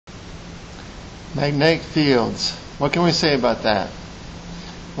Magnetic fields. What can we say about that?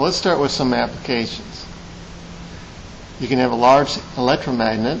 Well, let's start with some applications. You can have a large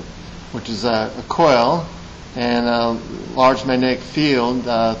electromagnet, which is a coil, and a large magnetic field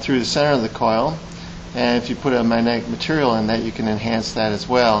through the center of the coil. And if you put a magnetic material in that, you can enhance that as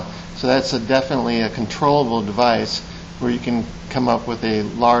well. So that's definitely a controllable device where you can come up with a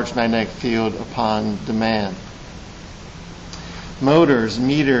large magnetic field upon demand. Motors,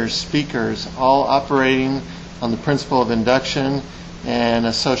 meters, speakers, all operating on the principle of induction and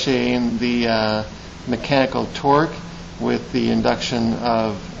associating the mechanical torque with the induction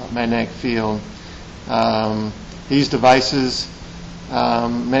of a magnetic field. These devices,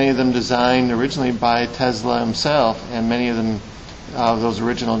 many of them designed originally by Tesla himself, and many of them, those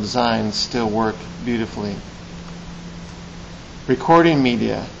original designs, still work beautifully. Recording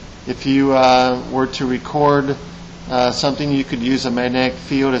media. If you were to record something, you could use a magnetic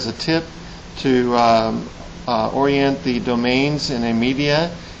field as a tip to orient the domains in a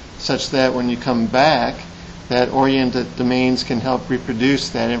media such that when you come back, that oriented domains can help reproduce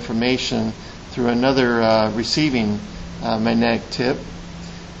that information through another receiving magnetic tip.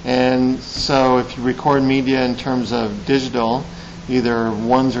 And so if you record media in terms of digital, either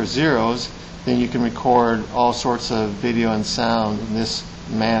ones or zeros, then you can record all sorts of video and sound in this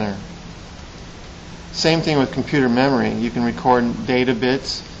manner. Same thing with computer memory. You can record data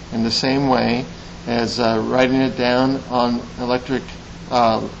bits in the same way as writing it down on electric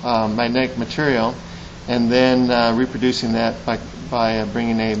magnetic material and then reproducing that by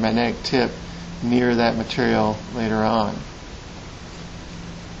bringing a magnetic tip near that material later on.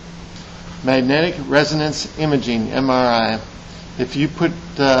 Magnetic resonance imaging, MRI. If you put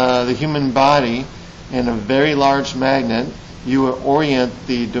the human body in a very large magnet, you will orient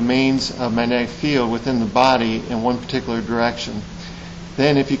the domains of magnetic field within the body in one particular direction.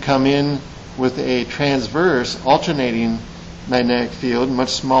 Then if you come in with a transverse alternating magnetic field, much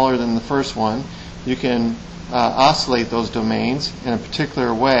smaller than the first one, you can oscillate those domains in a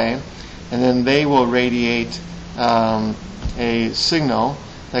particular way, and then they will radiate a signal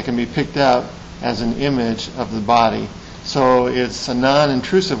that can be picked up as an image of the body. So it's a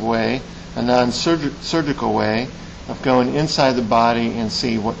non-intrusive way, a non-surgical way of going inside the body and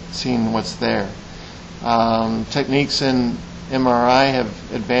seeing what's there. Techniques in MRI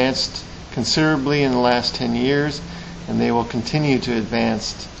have advanced considerably in the last 10 years, and they will continue to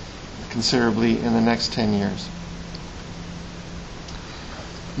advance considerably in the next 10 years.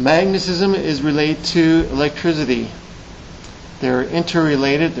 Magnetism is related to electricity. They're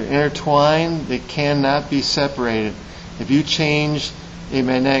interrelated, they're intertwined, they cannot be separated. If you change a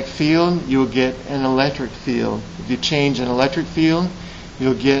magnetic field, you'll get an electric field. If you change an electric field,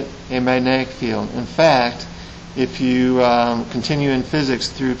 you'll get a magnetic field. In fact, if you continue in physics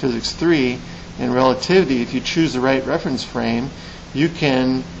through physics 3, in relativity, if you choose the right reference frame, you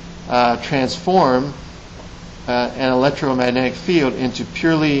can transform an electromagnetic field into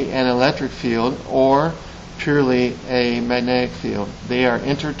purely an electric field or purely a magnetic field. They are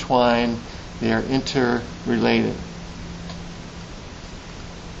intertwined, they are interrelated.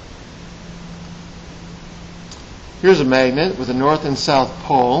 Here's a magnet with a north and south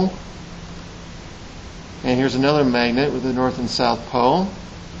pole, and here's another magnet with a north and south pole.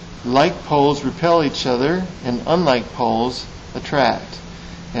 Like poles repel each other, and unlike poles attract.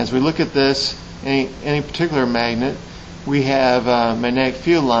 As we look at this, any particular magnet, we have magnetic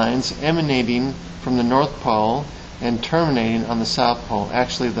field lines emanating from the north pole and terminating on the south pole.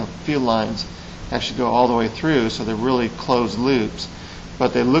 Actually, the field lines actually go all the way through, so they're really closed loops.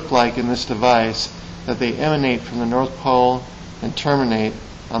 But they look like in this device that they emanate from the north pole and terminate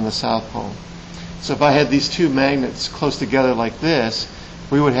on the south pole. So if I had these two magnets close together like this,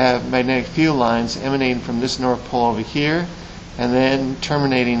 we would have magnetic field lines emanating from this north pole over here and then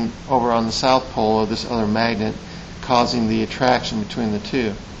terminating over on the south pole of this other magnet, causing the attraction between the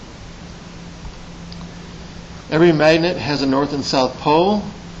two. Every magnet has a north and south pole.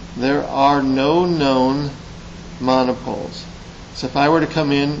 There are no known monopoles. So if I were to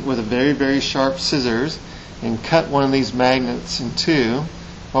come in with a very, very sharp scissors and cut one of these magnets in two,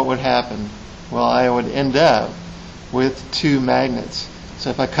 what would happen? Well, I would end up with two magnets. So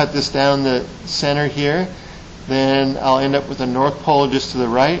if I cut this down the center here, then I'll end up with a north pole just to the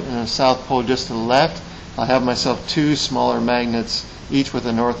right and a south pole just to the left. I'll have myself two smaller magnets, each with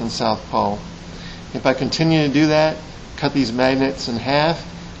a north and south pole. If I continue to do that, cut these magnets in half,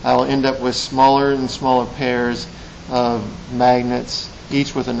 I will end up with smaller and smaller pairs of magnets,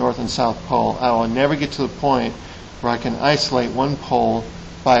 each with a north and south pole. I will never get to the point where I can isolate one pole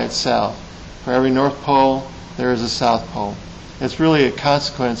by itself. For every north pole, there is a south pole. It's really a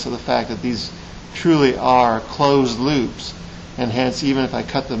consequence of the fact that these truly are closed loops, and hence even if I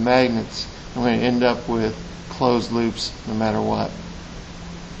cut the magnets, I'm going to end up with closed loops no matter what.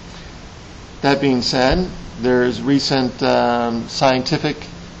 That being said, there's recent scientific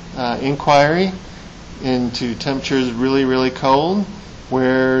inquiry into temperatures really, really cold,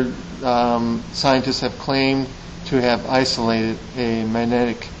 where scientists have claimed to have isolated a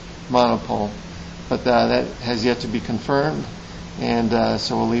magnetic monopole. But that has yet to be confirmed, and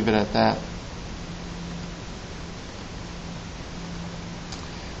so we'll leave it at that.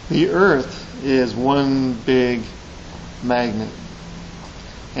 The Earth is one big magnet.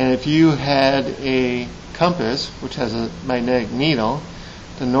 And if you had a compass, which has a magnetic needle,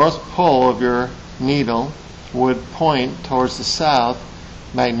 the north pole of your needle would point towards the south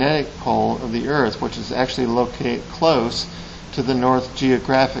magnetic pole of the Earth, which is actually located close to the north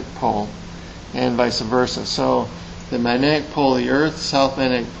geographic pole, and vice versa. So the magnetic pole of the Earth, south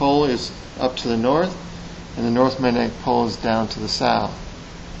magnetic pole, is up to the north, and the north magnetic pole is down to the south.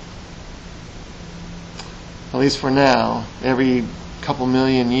 At least for now. Every couple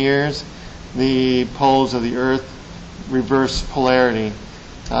million years, the poles of the Earth reverse polarity.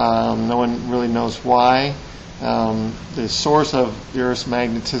 No one really knows why. The source of the Earth's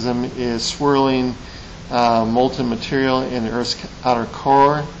magnetism is swirling molten material in the Earth's outer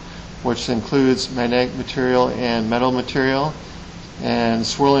core, which includes magnetic material and metal material, and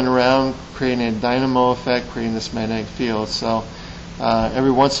swirling around, creating a dynamo effect, creating this magnetic field. So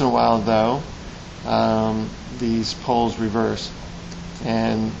every once in a while, though, these poles reverse,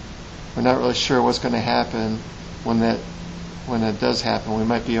 and we're not really sure what's going to happen when that does happen. We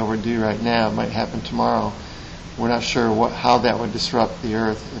might be overdue right now. It might happen tomorrow. We're not sure how that would disrupt the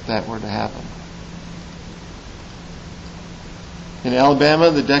Earth if that were to happen. In Alabama,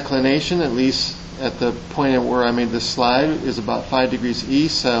 the declination, at least at the point at where I made this slide, is about 5 degrees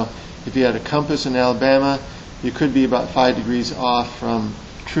east. So if you had a compass in Alabama, you could be about 5 degrees off from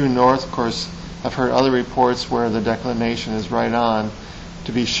true north. Of course, I've heard other reports where the declination is right on.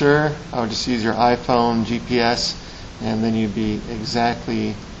 To be sure, I would just use your iPhone GPS, and then you'd be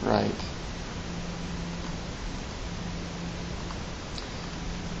exactly right.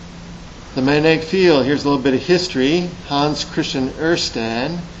 The magnetic field, here's a little bit of history. Hans Christian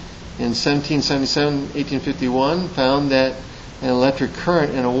Ørsted in 1777-1851 found that an electric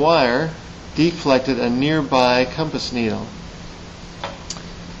current in a wire deflected a nearby compass needle.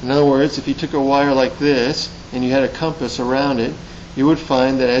 In other words, if you took a wire like this and you had a compass around it, you would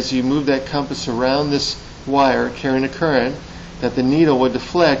find that as you move that compass around this wire carrying a current, that the needle would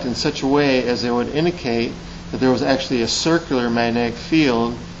deflect in such a way as it would indicate that there was actually a circular magnetic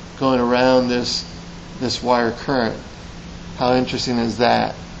field going around this wire current. How interesting is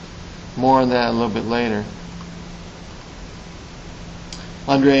that? More on that a little bit later.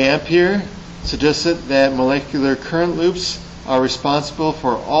 Andre Ampere suggested that molecular current loops are responsible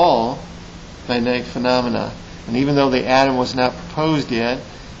for all magnetic phenomena. And even though the atom was not proposed yet,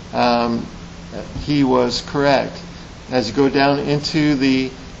 he was correct. As you go down into the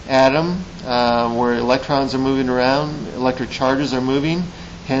atom, where electrons are moving around, electric charges are moving,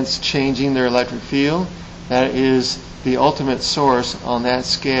 hence changing their electric field, that is the ultimate source on that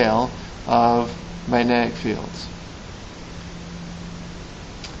scale of magnetic fields.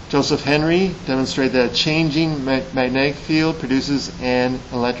 Joseph Henry demonstrated that a changing magnetic field produces an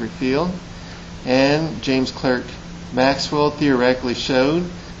electric field, and James Clerk Maxwell theoretically showed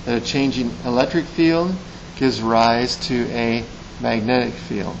that a changing electric field gives rise to a magnetic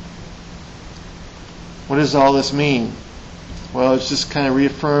field. What does all this mean? Well, it just kind of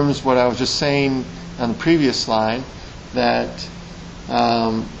reaffirms what I was just saying on the previous slide, that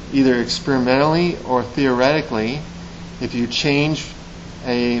either experimentally or theoretically, if you change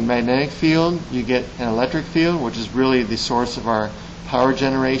a magnetic field, you get an electric field, which is really the source of our power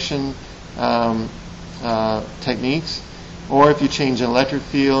generation techniques. Or if you change an electric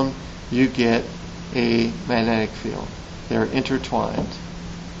field, you get a magnetic field. They're intertwined.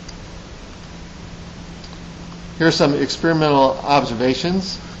 Here are some experimental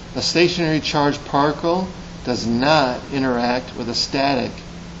observations. A stationary charged particle does not interact with a static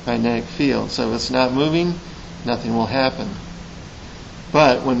magnetic field. So if it's not moving, nothing will happen.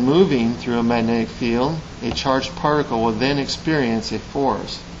 But when moving through a magnetic field, a charged particle will then experience a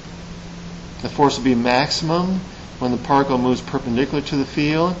force. The force will be maximum when the particle moves perpendicular to the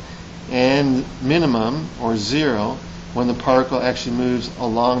field, and minimum, or zero, when the particle actually moves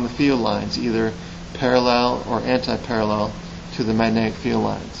along the field lines, either parallel or anti-parallel to the magnetic field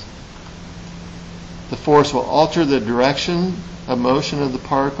lines. The force will alter the direction of motion of the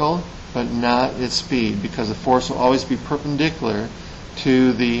particle, but not its speed, because the force will always be perpendicular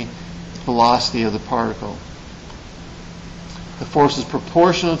to the velocity of the particle. The force is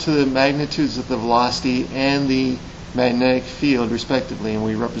proportional to the magnitudes of the velocity and the magnetic field, respectively, and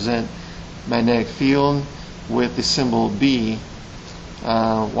we represent magnetic field with the symbol B.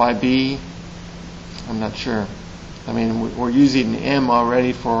 Why B? I'm not sure. I mean, we're using M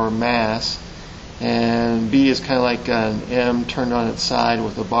already for mass, and B is kind of like an M turned on its side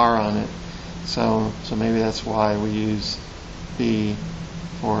with a bar on it. So maybe that's why we use B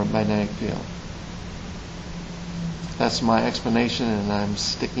for magnetic field. That's my explanation, and I'm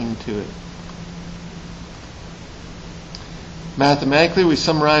sticking to it. Mathematically, we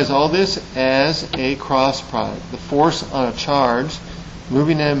summarize all this as a cross product. The force on a charge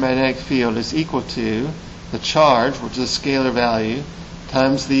moving in a magnetic field is equal to the charge, which is a scalar value,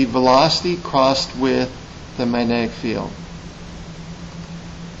 times the velocity crossed with the magnetic field.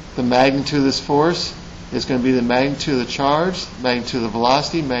 The magnitude of this force is going to be the magnitude of the charge, magnitude of the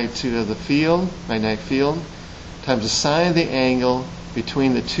velocity, magnitude of the field, magnetic field, times the sine of the angle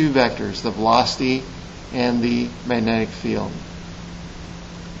between the two vectors, the velocity and the magnetic field.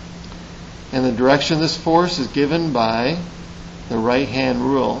 And the direction of this force is given by the right-hand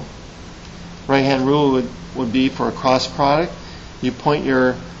rule. Right-hand rule would be for a cross product. You point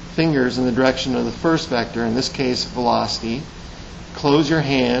your fingers in the direction of the first vector, in this case velocity. Close your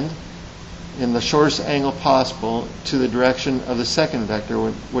hand in the shortest angle possible to the direction of the second vector,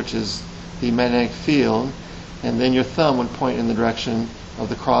 which is the magnetic field, and then your thumb would point in the direction of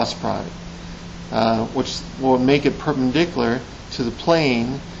the cross product, which will make it perpendicular to the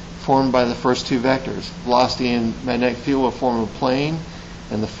plane formed by the first two vectors. Velocity and magnetic field will form a plane,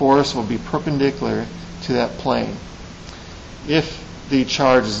 and the force will be perpendicular to that plane. If the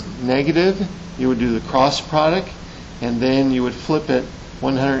charge is negative, you would do the cross product, and then you would flip it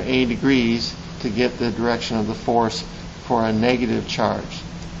 180 degrees to get the direction of the force for a negative charge.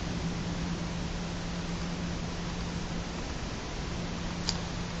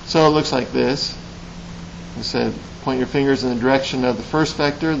 So it looks like this. I said, point your fingers in the direction of the first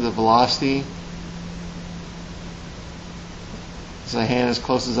vector, the velocity. So the hand as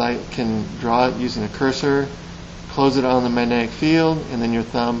close as I can draw it using a cursor. Close it on the magnetic field, and then your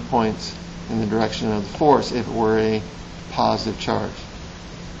thumb points in the direction of the force if it were a positive charge.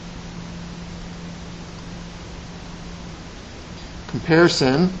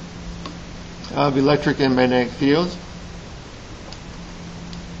 Comparison of electric and magnetic fields.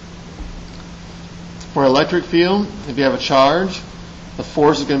 For electric field, if you have a charge, the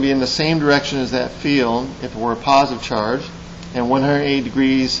force is going to be in the same direction as that field if it were a positive charge, and 180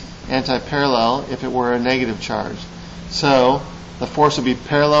 degrees anti-parallel if it were a negative charge. So the force would be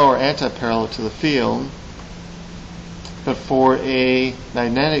parallel or anti-parallel to the field, but for a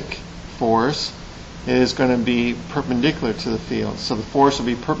magnetic force, it is going to be perpendicular to the field. So the force will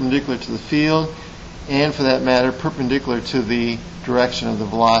be perpendicular to the field, and for that matter, perpendicular to the direction of the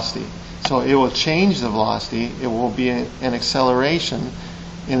velocity. So it will change the velocity. It will be an acceleration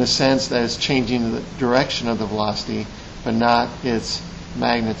in the sense that it's changing the direction of the velocity, but not its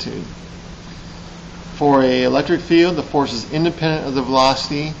magnitude. For an electric field, the force is independent of the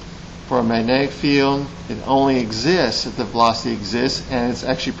velocity. For a magnetic field, it only exists if the velocity exists, and it's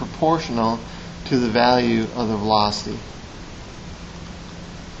actually proportional to the value of the velocity.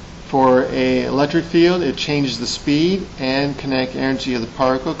 For an electric field, it changes the speed and kinetic energy of the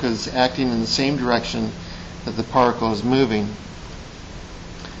particle because it's acting in the same direction that the particle is moving.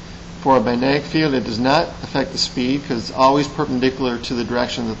 For a magnetic field, it does not affect the speed because it's always perpendicular to the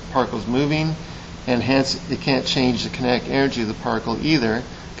direction that the particle is moving, and hence it can't change the kinetic energy of the particle either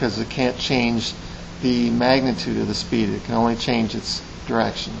because it can't change the magnitude of the speed. It can only change its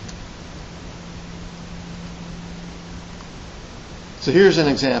direction. So here's an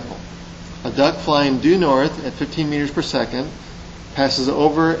example. A duck flying due north at 15 meters per second passes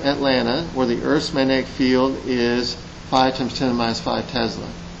over Atlanta, where the Earth's magnetic field is 5 times 10 to the minus 5 Tesla,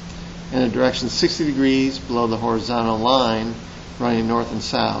 in a direction 60 degrees below the horizontal line running north and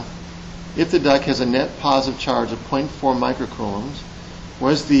south. If the duck has a net positive charge of 0.4 microcoulombs,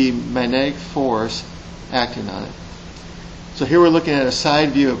 what is the magnetic force acting on it? So here we're looking at a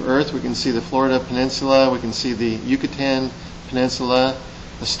side view of Earth. We can see the Florida Peninsula. We can see the Yucatan Peninsula.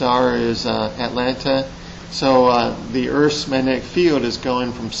 The star is Atlanta. So the Earth's magnetic field is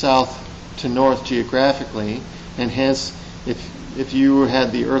going from south to north geographically, and hence if you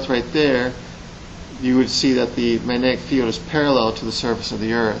had the Earth right there, you would see that the magnetic field is parallel to the surface of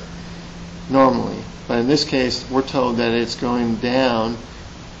the Earth normally. But in this case, we're told that it's going down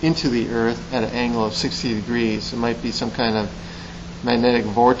into the Earth at an angle of 60 degrees. It might be some kind of magnetic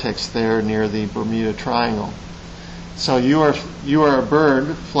vortex there near the Bermuda Triangle. So you are a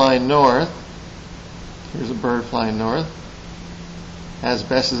bird flying north. Here's a bird flying north. As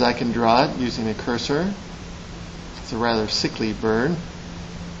best as I can draw it using a cursor. It's a rather sickly bird,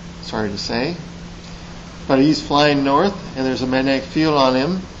 sorry to say. But he's flying north, and there's a magnetic field on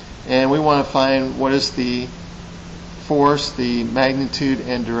him, and we want to find what is the force, the magnitude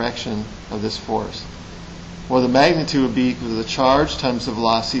and direction of this force. Well, the magnitude would be equal to the charge times the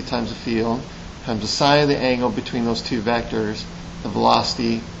velocity times the field times the sine of the angle between those two vectors, the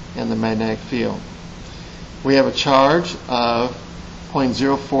velocity and the magnetic field. We have a charge of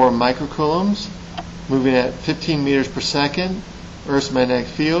 0.04 microcoulombs moving at 15 meters per second. Earth's magnetic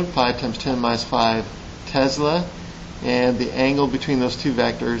field, 5 times 10 minus 5 Tesla, and the angle between those two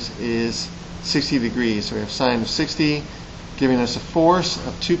vectors is 60 degrees. So we have sine of 60 giving us a force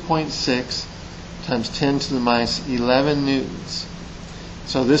of 2.6 times 10 to the minus 11 newtons.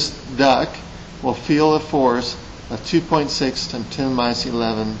 So this duck will feel a force of 2.6 times 10 to the minus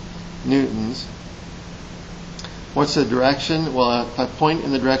 11 newtons. What's the direction? Well, if I point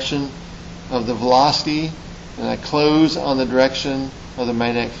in the direction of the velocity and I close on the direction of the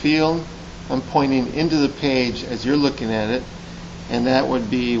magnetic field, I'm pointing into the page as you're looking at it, and that would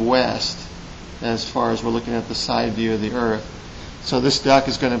be west as far as we're looking at the side view of the Earth. So this duck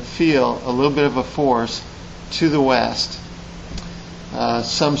is going to feel a little bit of a force to the west.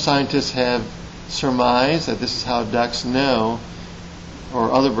 Some scientists have surmised that this is how ducks know, or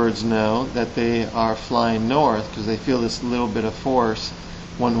other birds know, that they are flying north, because they feel this little bit of force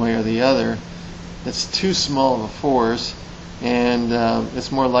one way or the other. It's too small of a force, and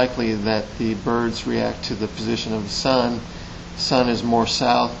it's more likely that the birds react to the position of the sun. The sun is more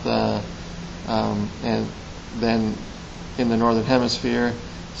south and than in the northern hemisphere,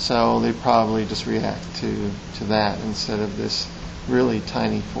 so they probably just react to that instead of this really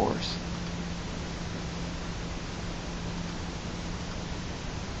tiny force.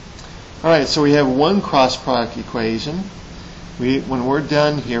 Alright, so we have one cross product equation. When we're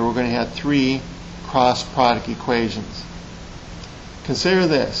done here, we're going to have 3 cross product equations. Consider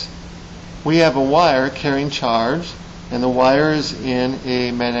this. We have a wire carrying charge, and the wire is in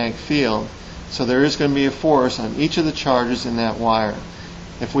a magnetic field. So there is going to be a force on each of the charges in that wire.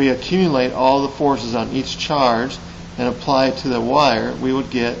 If we accumulate all the forces on each charge and apply it to the wire, we would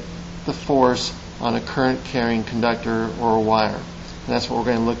get the force on a current carrying conductor or a wire. And that's what we're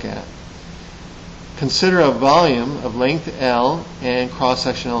going to look at. Consider a volume of length L and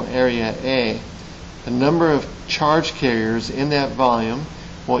cross-sectional area A. The number of charge carriers in that volume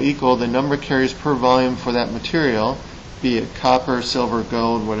will equal the number of carriers per volume for that material, be it copper, silver,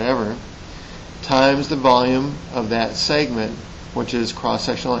 gold, whatever, times the volume of that segment, which is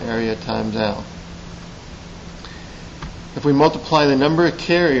cross-sectional area times L. If we multiply the number of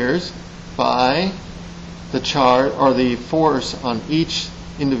carriers by the charge or the force on each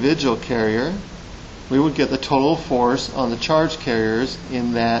individual carrier, we would get the total force on the charge carriers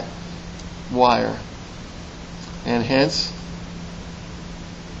in that wire. And hence,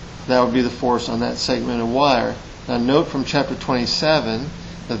 that would be the force on that segment of wire. Now note from chapter 27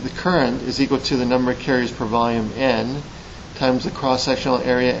 that the current is equal to the number of carriers per volume N times the cross-sectional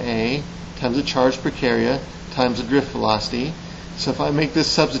area A times the charge per carrier times the drift velocity. So if I make this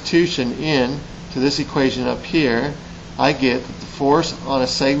substitution in to this equation up here, I get that the force on a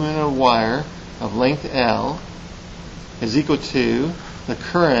segment of wire of length L is equal to the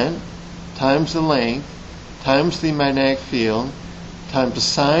current times the length times the magnetic field times the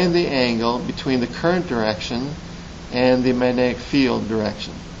sine of the angle between the current direction and the magnetic field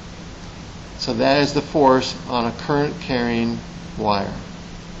direction. So that is the force on a current carrying wire.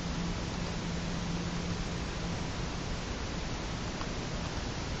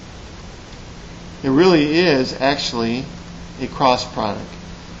 It really is actually a cross product.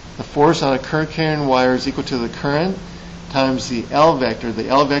 The force on a current carrying wire is equal to the current times the L vector. The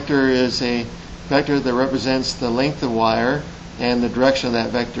L vector is a vector that represents the length of wire, and the direction of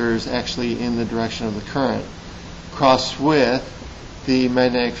that vector is actually in the direction of the current, crossed with the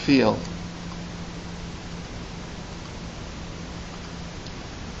magnetic field.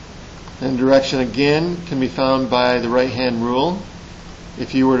 And direction again can be found by the right hand rule.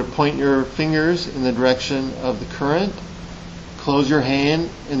 If you were to point your fingers in the direction of the current, close your hand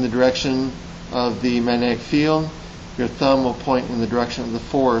in the direction of the magnetic field, your thumb will point in the direction of the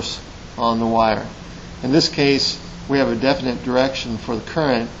force on the wire. In this case, we have a definite direction for the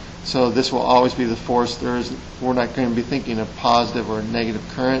current, so this will always be the force. We're not going to be thinking of positive or negative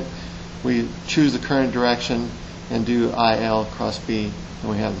current. We choose the current direction and do IL cross B, and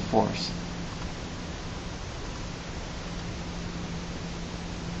we have the force.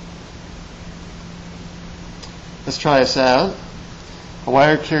 Let's try this out. A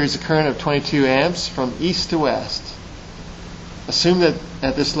wire carries a current of 22 amps from east to west. Assume that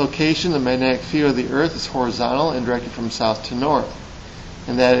at this location the magnetic field of the Earth is horizontal and directed from south to north,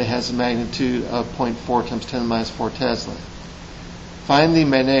 and that it has a magnitude of 0.4 times 10 to the minus 4 Tesla. Find the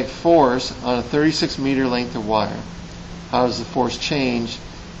magnetic force on a 36 meter length of wire. How does the force change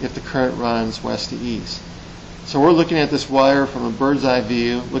if the current runs west to east? So we're looking at this wire from a bird's eye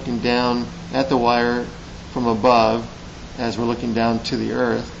view, looking down at the wire from above as we're looking down to the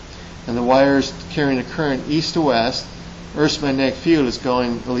Earth. And the wire is carrying a current east to west. Earth's magnetic field is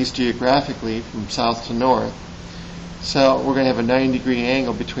going, at least geographically, from south to north. So we're going to have a 90-degree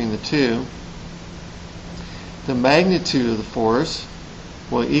angle between the two. The magnitude of the force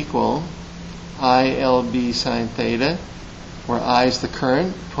will equal ILB sine theta, where I is the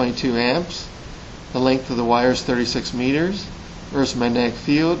current, 22 amps. The length of the wire is 36 meters. Earth's magnetic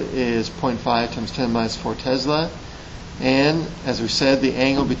field is 0.5 times 10 to the minus 4 Tesla. And, as we said, the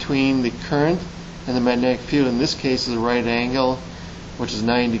angle between the current and the magnetic field in this case is a right angle, which is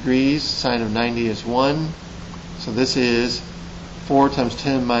 90 degrees. Sine of 90 is 1. So this is 4 times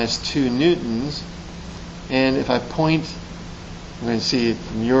 10 minus 2 newtons. And if I point, I'm going to see it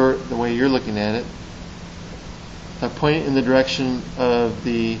from the way you're looking at it. If I point it in the direction of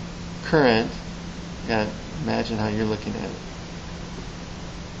the current, imagine how you're looking at it.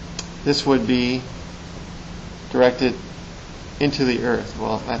 This would be directed into the Earth.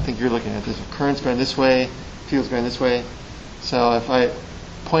 Well, I think you're looking at this. The current's going this way, field's going this way. So if I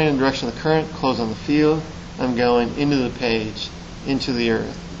point in the direction of the current, close on the field, I'm going into the page, into the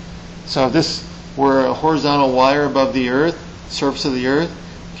Earth. So if this were a horizontal wire above the Earth, surface of the Earth,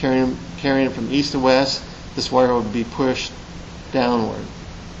 carrying it from east to west, this wire would be pushed downward.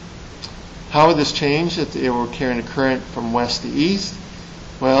 How would this change if it were carrying a current from west to east?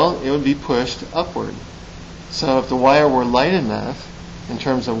 Well, it would be pushed upward. So if the wire were light enough in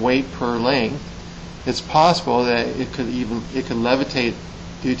terms of weight per length, it's possible that it could levitate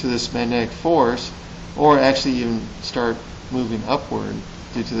due to this magnetic force, or actually even start moving upward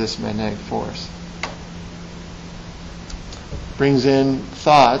due to this magnetic force. Brings in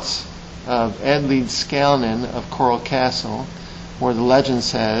thoughts of Edley Scalnan of Coral Castle, where the legend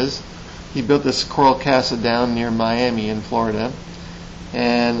says he built this coral castle down near Miami in Florida.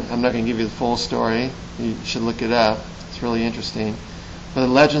 And I'm not going to give you the full story. You should look it up. It's really interesting. But the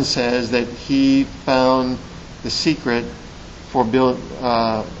legend says that he found the secret for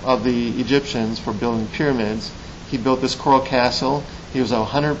of the Egyptians for building pyramids. He built this coral castle. He was a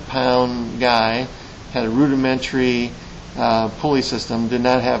 100-pound guy, had a rudimentary pulley system, did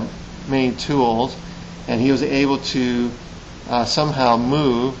not have many tools, and he was able to somehow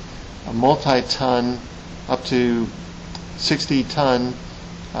move a multi-ton, up to 60-ton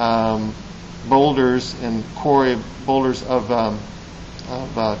boulders and quarry boulders of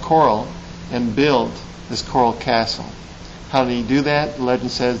coral, and built this coral castle. How did he do that? The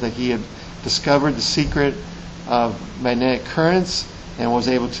legend says that he had discovered the secret of magnetic currents and was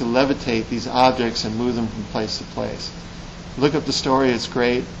able to levitate these objects and move them from place to place. Look up the story; it's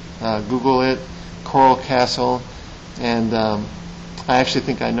great. Google it, Coral Castle, and I actually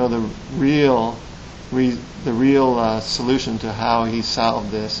think I know the real solution to how he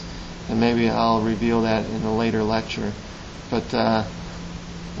solved this, and maybe I'll reveal that in a later lecture. But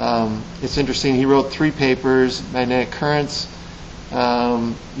it's interesting. He wrote 3 papers, magnetic currents.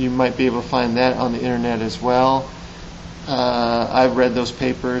 You might be able to find that on the internet as well. I've read those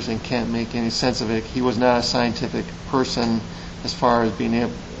papers and can't make any sense of it. He was not a scientific person as far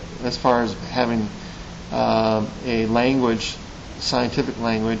as having a language, scientific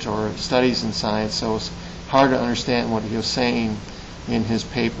language, or studies in science. So it's hard to understand what he was saying in his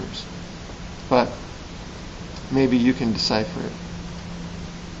papers. But maybe you can decipher it.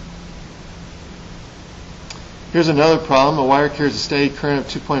 Here's another problem. A wire carries a steady current of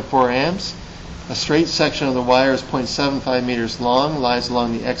 2.4 amps. A straight section of the wire is 0.75 meters long, lies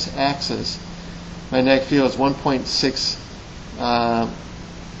along the x-axis. Magnetic field is 1.6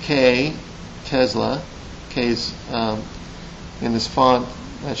 K Tesla. K is in this font,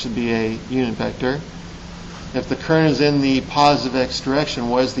 that should be a unit vector. If the current is in the positive x direction,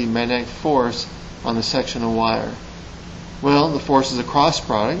 what is the magnetic force on the section of wire? Well, the force is a cross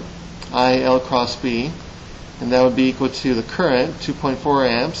product, IL cross B, and that would be equal to the current, 2.4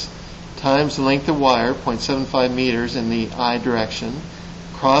 amps, times the length of wire, 0.75 meters in the I direction,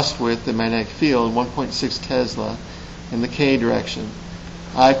 crossed with the magnetic field, 1.6 Tesla, in the K direction.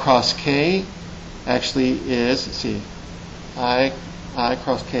 I cross K actually is, let's see, I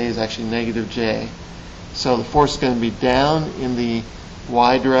cross K is actually negative J. So the force is going to be down in the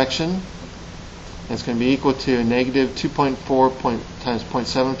Y direction, And it's going to be equal to negative 2.4 times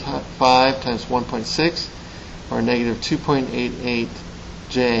 0.75 times 1.6, or negative 2.88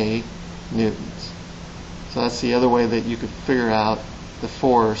 J newtons. So that's the other way that you could figure out the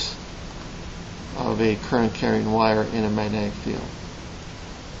force of a current carrying wire in a magnetic field.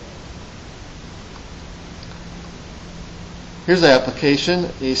 Here's the application,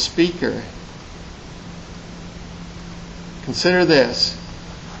 a speaker. Consider this.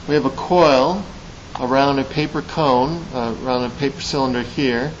 We have a coil around a paper cone, around a paper cylinder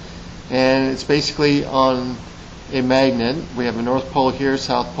here, and it's basically on a magnet. We have a north pole here,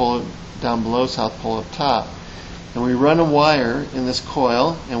 south pole down below, south pole up top. And we run a wire in this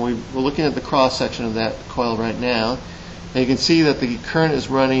coil, and we're looking at the cross section of that coil right now. And you can see that the current is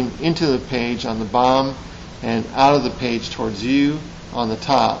running into the page on the bottom and out of the page towards you on the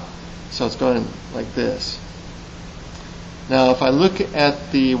top. So it's going like this. Now if I look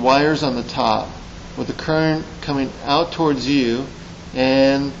at the wires on the top with the current coming out towards you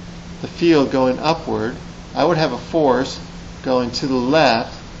and the field going upward, I would have a force going to the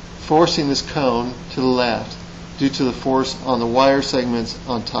left, forcing this cone to the left due to the force on the wire segments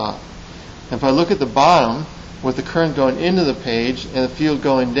on top. And if I look at the bottom with the current going into the page and the field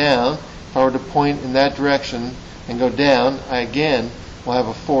going down, if I were to point in that direction and go down, I again will have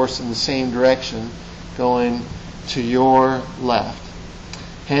a force in the same direction going to your left.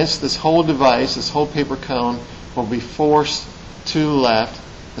 Hence, this whole device, this whole paper cone, will be forced to the left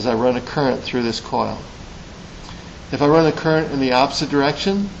as I run a current through this coil. If I run a current in the opposite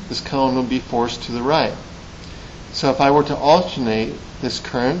direction, this cone will be forced to the right. So if I were to alternate this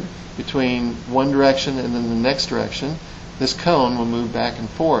current between one direction and then the next direction, this cone will move back and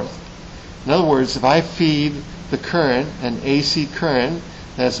forth. In other words, if I feed the current an AC current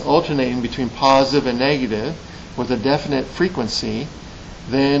that's alternating between positive and negative with a definite frequency,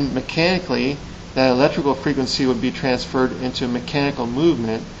 then mechanically that electrical frequency would be transferred into mechanical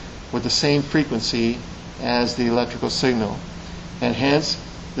movement with the same frequency as the electrical signal. And hence,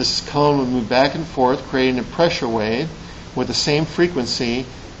 this cone would move back and forth, creating a pressure wave with the same frequency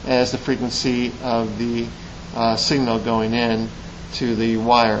as the frequency of the signal going in to the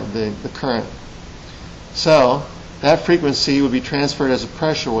wire, the current. So that frequency would be transferred as a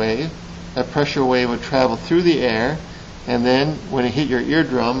pressure wave. That pressure wave would travel through the air, and then when it hit your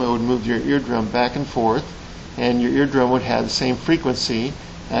eardrum, it would move your eardrum back and forth, and your eardrum would have the same frequency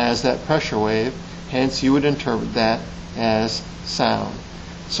as that pressure wave. Hence, you would interpret that as sound.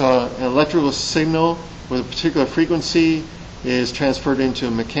 So an electrical signal with a particular frequency is transferred into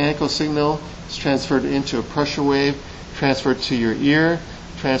a mechanical signal, it's transferred into a pressure wave, transferred to your ear,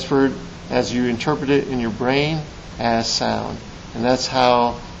 transferred as you interpret it in your brain as sound. And that's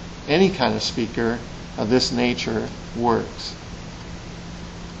how any kind of speaker of this nature works.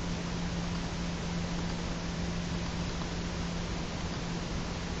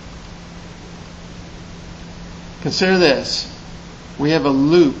 Consider this. We have a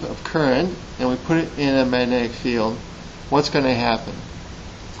loop of current and we put it in a magnetic field. What's going to happen?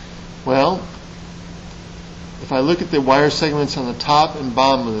 Well, if I look at the wire segments on the top and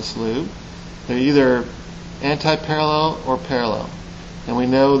bottom of this loop, they're either anti-parallel or parallel. And we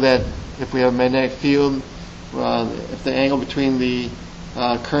know that if we have a magnetic field, if the angle between the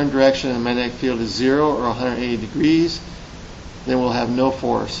current direction and the magnetic field is 0 or 180 degrees, then we'll have no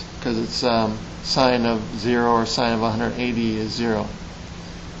force because it's sine of 0 or sine of 180 is 0.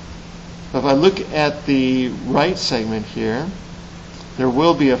 But if I look at the right segment here, there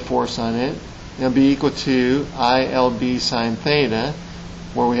will be a force on it. It'll be equal to ILB sine theta,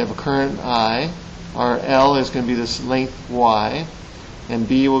 where we have a current I. Our L is going to be this length Y, and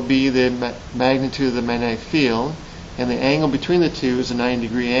B will be the magnitude of the magnetic field, and the angle between the two is a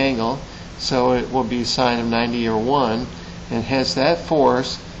 90-degree angle, so it will be sine of 90 or 1, and hence that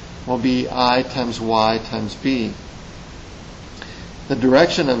force will be I times Y times B. The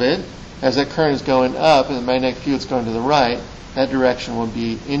direction of it, as that current is going up and the magnetic field is going to the right, that direction will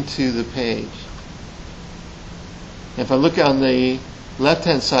be into the page. If I look on the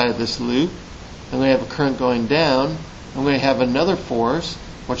left-hand side of this loop, I'm going to have a current going down. I'm going to have another force,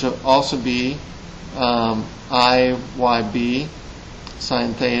 which will also be IYB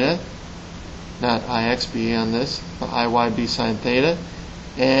sine theta, not IXB on this, but IYB sine theta.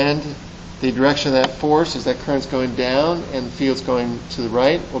 And the direction of that force is that current's going down and the field's going to the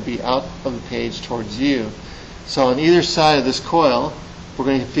right will be out of the page towards you. So on either side of this coil, we're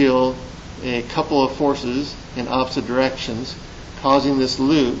going to feel a couple of forces in opposite directions, causing this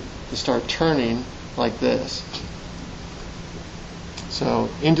loop to start turning like this. So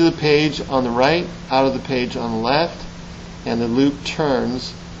into the page on the right, out of the page on the left, and the loop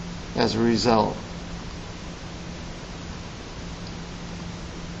turns as a result.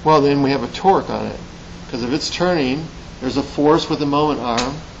 well, then we have a torque on it. Because if it's turning, there's a force with a moment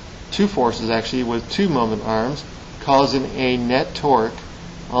arm, two forces actually with two moment arms, causing a net torque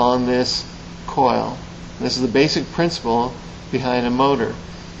on this coil. And this is the basic principle behind a motor,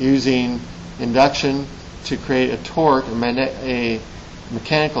 using induction to create a torque, a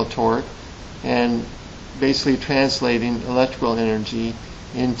mechanical torque, and basically translating electrical energy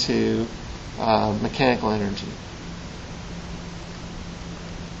into mechanical energy.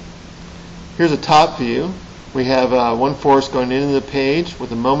 Here's a top view. We have one force going into the page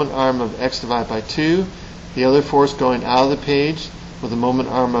with a moment arm of x divided by 2, the other force going out of the page with a moment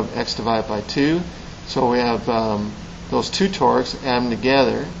arm of x divided by 2. So we have those two torques, add them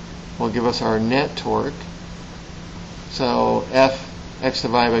together, will give us our net torque. So F x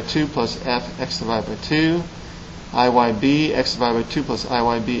divided by 2 plus F x divided by 2, IYB x divided by 2 plus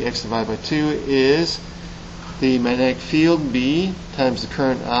IYB x divided by 2 is the magnetic field B times the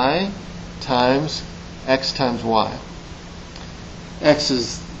current I times x times y. X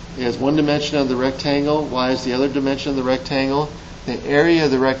is one dimension of the rectangle, y is the other dimension of the rectangle. The area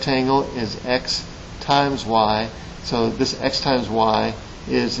of the rectangle is x times y, so this x times y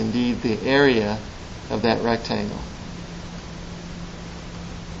is indeed the area of that rectangle.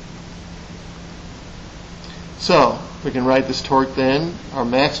 So we can write this torque then. Our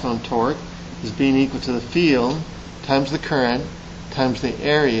maximum torque is being equal to the field times the current times the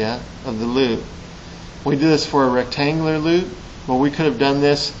area of the loop. We do this for a rectangular loop, but we could have done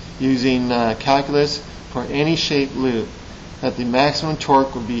this using calculus for any shaped loop, that the maximum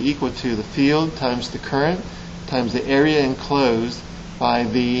torque would be equal to the field times the current times the area enclosed by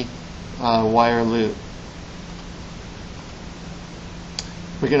the wire loop.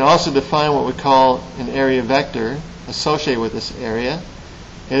 We can also define what we call an area vector associated with this area.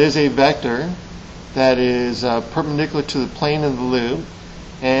 It is a vector that is perpendicular to the plane of the loop,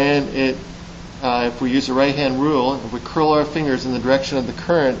 and it, if we use the right-hand rule, if we curl our fingers in the direction of the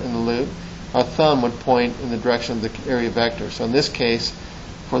current in the loop, our thumb would point in the direction of the area vector. So in this case,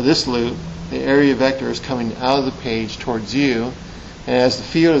 for this loop, the area vector is coming out of the page towards you, and as the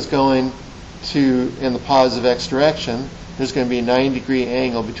field is going in the positive x direction, there's going to be a 90-degree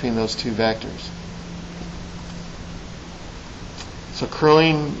angle between those two vectors. So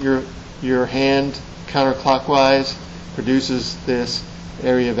curling your hand counterclockwise produces this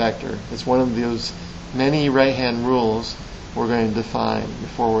area vector. It's one of those many right-hand rules we're going to define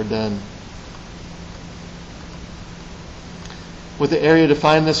before we're done. With the area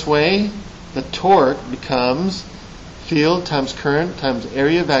defined this way, the torque becomes field times current times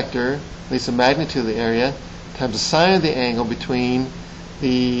area vector, at least the magnitude of the area, times the sine of the angle between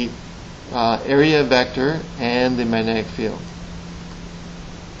the area vector and the magnetic field.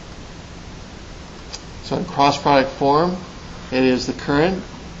 So in cross product form, it is the current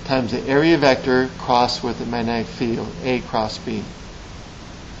times the area vector crossed with the magnetic field, A cross B.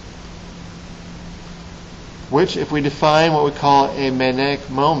 Which, if we define what we call a magnetic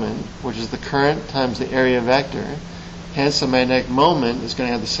moment, which is the current times the area vector, hence the magnetic moment is going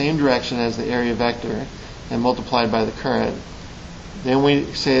to have the same direction as the area vector and multiplied by the current, then we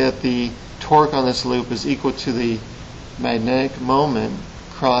say that the torque on this loop is equal to the magnetic moment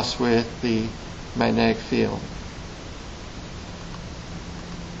crossed with the magnetic field.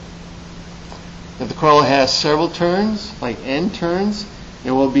 If the coil has several turns, like n turns,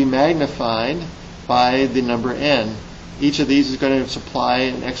 it will be magnified by the number n. Each of these is going to supply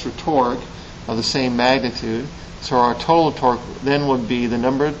an extra torque of the same magnitude. So our total torque then would be the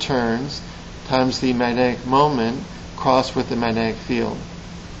number of turns times the magnetic moment crossed with the magnetic field.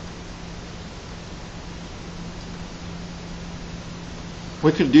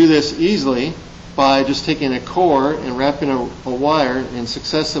 We could do this easily by just taking a core and wrapping a wire in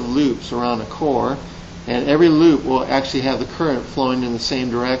successive loops around a core, and every loop will actually have the current flowing in the same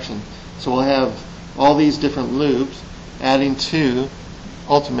direction. So we'll have all these different loops adding to,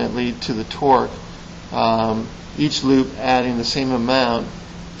 ultimately, to the torque, each loop adding the same amount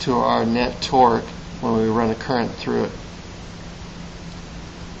to our net torque when we run a current through it.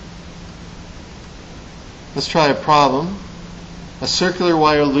 Let's try a problem. A circular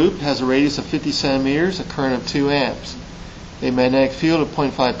wire loop has a radius of 50 centimeters, a current of 2 amps. A magnetic field of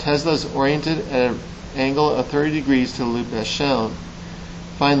 0.5 Tesla is oriented at an angle of 30 degrees to the loop as shown.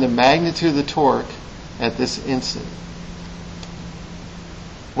 Find the magnitude of the torque at this instant.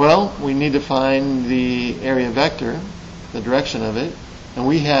 Well, we need to find the area vector, the direction of it, and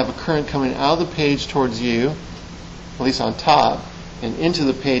we have a current coming out of the page towards you, at least on top, and into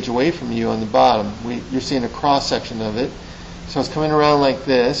the page away from you on the bottom. You're seeing a cross section of it. So it's coming around like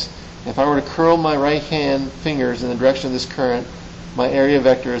this. If I were to curl my right hand fingers in the direction of this current, my area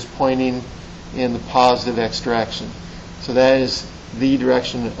vector is pointing in the positive x direction. So that is the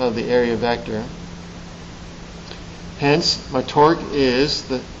direction of the area vector. Hence, my torque is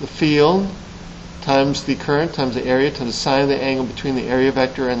the field times the current times the area times the sine of the angle between the area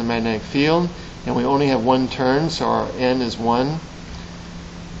vector and the magnetic field. And we only have one turn, so our N is 1.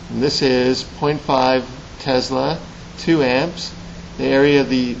 And this is 0.5 Tesla, 2 amps. The area of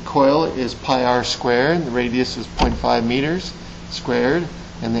the coil is pi r squared. The radius is 0.5 meters squared.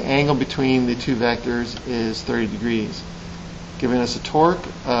 And the angle between the two vectors is 30 degrees, giving us a torque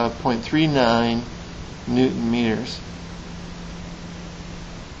of 0.39 Newton meters.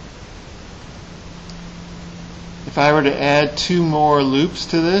 If I were to add 2 more loops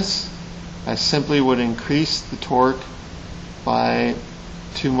to this, I simply would increase the torque by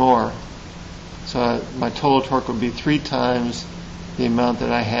 2 more. So my total torque would be 3 times the amount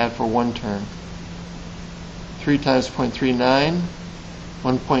that I had for one turn. 3 times 0.39,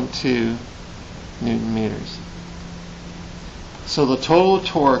 1.2 Newton meters. So the total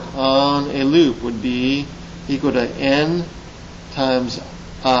torque on a loop would be equal to N times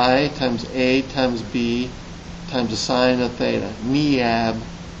I times A times B times the sine of theta, MEAB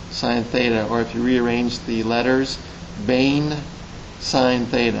sine theta, or if you rearrange the letters, Bain sine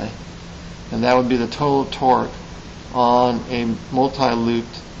theta. And that would be the total torque on a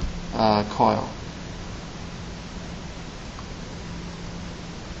multi-looped coil.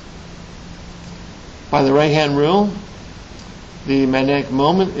 By the right-hand rule, the magnetic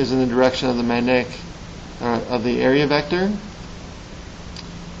moment is in the direction of the magnetic of the area vector,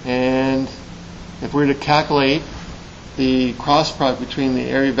 and if we were to calculate the cross product between the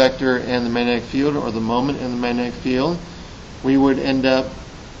area vector and the magnetic field, or the moment in the magnetic field, we would end up,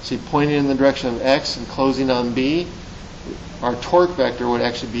 pointing in the direction of x and closing on B. Our torque vector would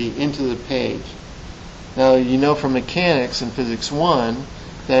actually be into the page. Now, you know from mechanics in physics 1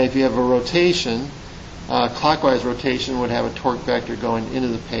 that if you have a rotation, clockwise rotation would have a torque vector going into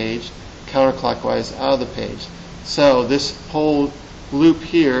the page, counterclockwise out of the page. So this whole loop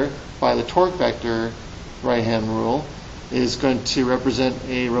here, by the torque vector right-hand rule, is going to represent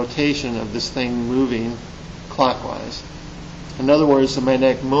a rotation of this thing moving clockwise. In other words, the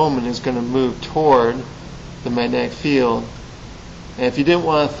magnetic moment is going to move toward the magnetic field. And if you didn't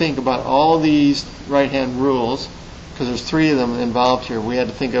want to think about all these right-hand rules, because there's 3 of them involved here, we had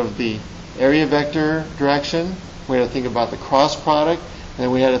to think of the area vector direction, we had to think about the cross product, and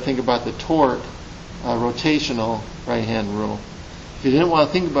then we had to think about the torque rotational right-hand rule. If you didn't want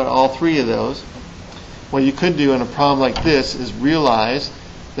to think about all 3 of those, what you could do in a problem like this is realize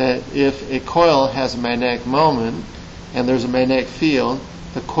that if a coil has a magnetic moment and there's a magnetic field,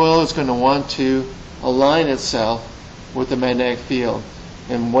 the coil is going to want to align itself with the magnetic field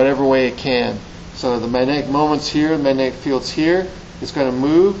in whatever way it can. So the magnetic moment's here, the magnetic field's here. It's going to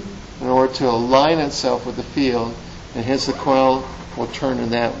move in order to align itself with the field, and hence the coil will turn in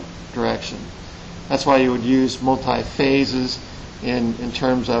that direction. That's why you would use multi-phases in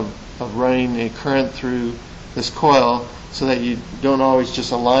terms of running a current through this coil, so that you don't always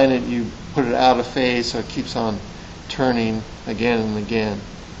just align it, you put it out of phase so it keeps on turning again and again.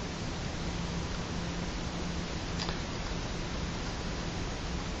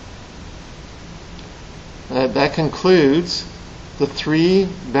 That concludes the 3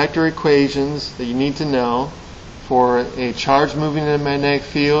 vector equations that you need to know for a charge moving in a magnetic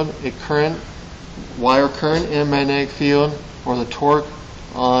field, a current, wire current in a magnetic field, or the torque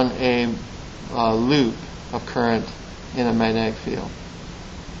on a loop of current in a magnetic field.